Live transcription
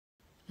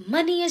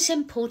Money is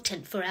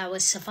important for our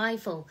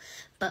survival,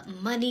 but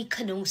money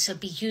can also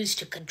be used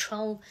to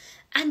control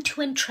and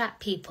to entrap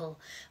people.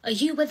 Are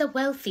you with a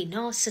wealthy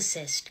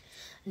narcissist?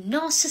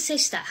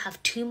 Narcissists that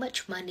have too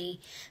much money,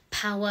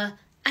 power,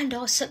 and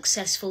are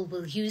successful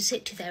will use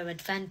it to their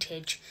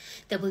advantage.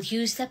 They will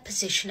use their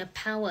position of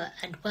power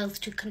and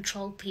wealth to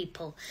control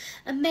people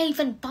and may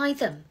even buy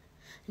them.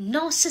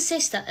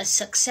 Narcissists that are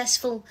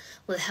successful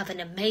will have an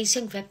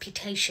amazing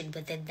reputation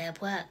within their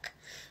work,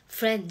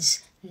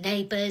 friends,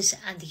 neighbours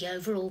and the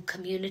overall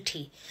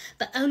community.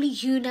 But only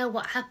you know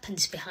what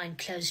happens behind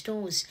closed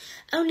doors.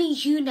 Only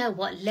you know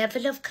what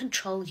level of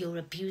control your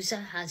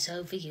abuser has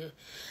over you.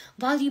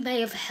 While you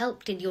may have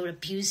helped in your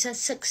abuser's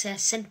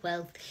success and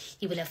wealth,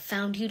 you will have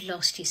found you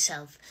lost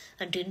yourself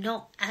and do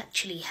not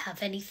actually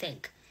have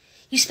anything.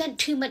 You spent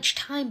too much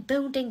time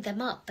building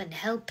them up and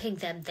helping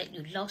them that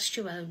you lost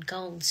your own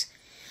goals.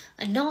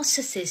 A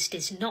narcissist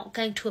is not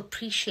going to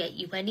appreciate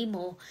you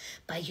anymore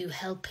by you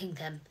helping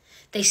them.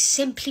 They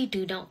simply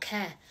do not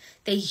care.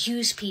 They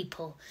use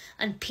people,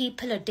 and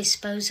people are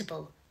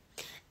disposable.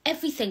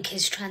 Everything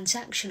is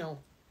transactional.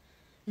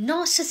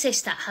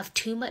 Narcissists that have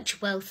too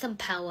much wealth and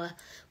power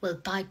will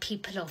buy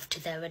people off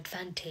to their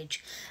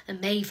advantage and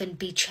may even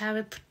be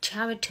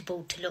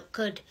charitable to look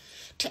good.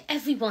 To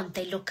everyone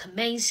they look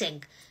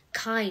amazing,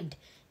 kind,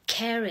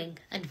 caring,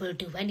 and will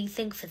do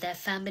anything for their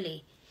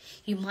family.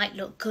 You might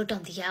look good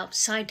on the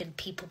outside and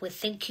people will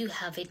think you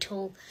have it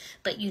all,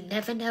 but you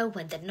never know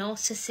when the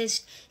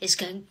narcissist is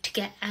going to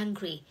get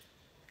angry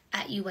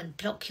at you and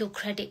block your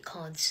credit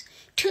cards.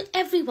 To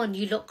everyone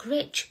you look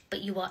rich,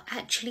 but you are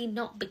actually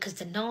not, because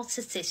the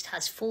narcissist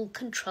has full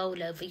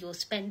control over your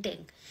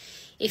spending.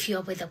 If you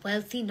are with a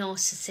wealthy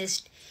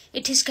narcissist,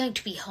 it is going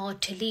to be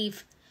hard to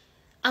leave.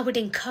 I would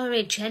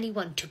encourage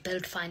anyone to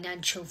build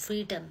financial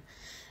freedom,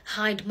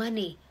 hide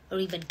money, or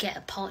even get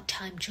a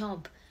part-time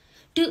job.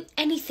 Do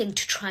anything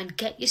to try and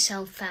get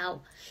yourself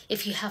out.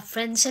 If you have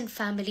friends and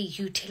family,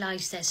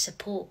 utilize their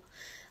support.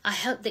 I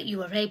hope that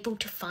you are able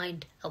to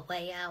find a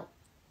way out.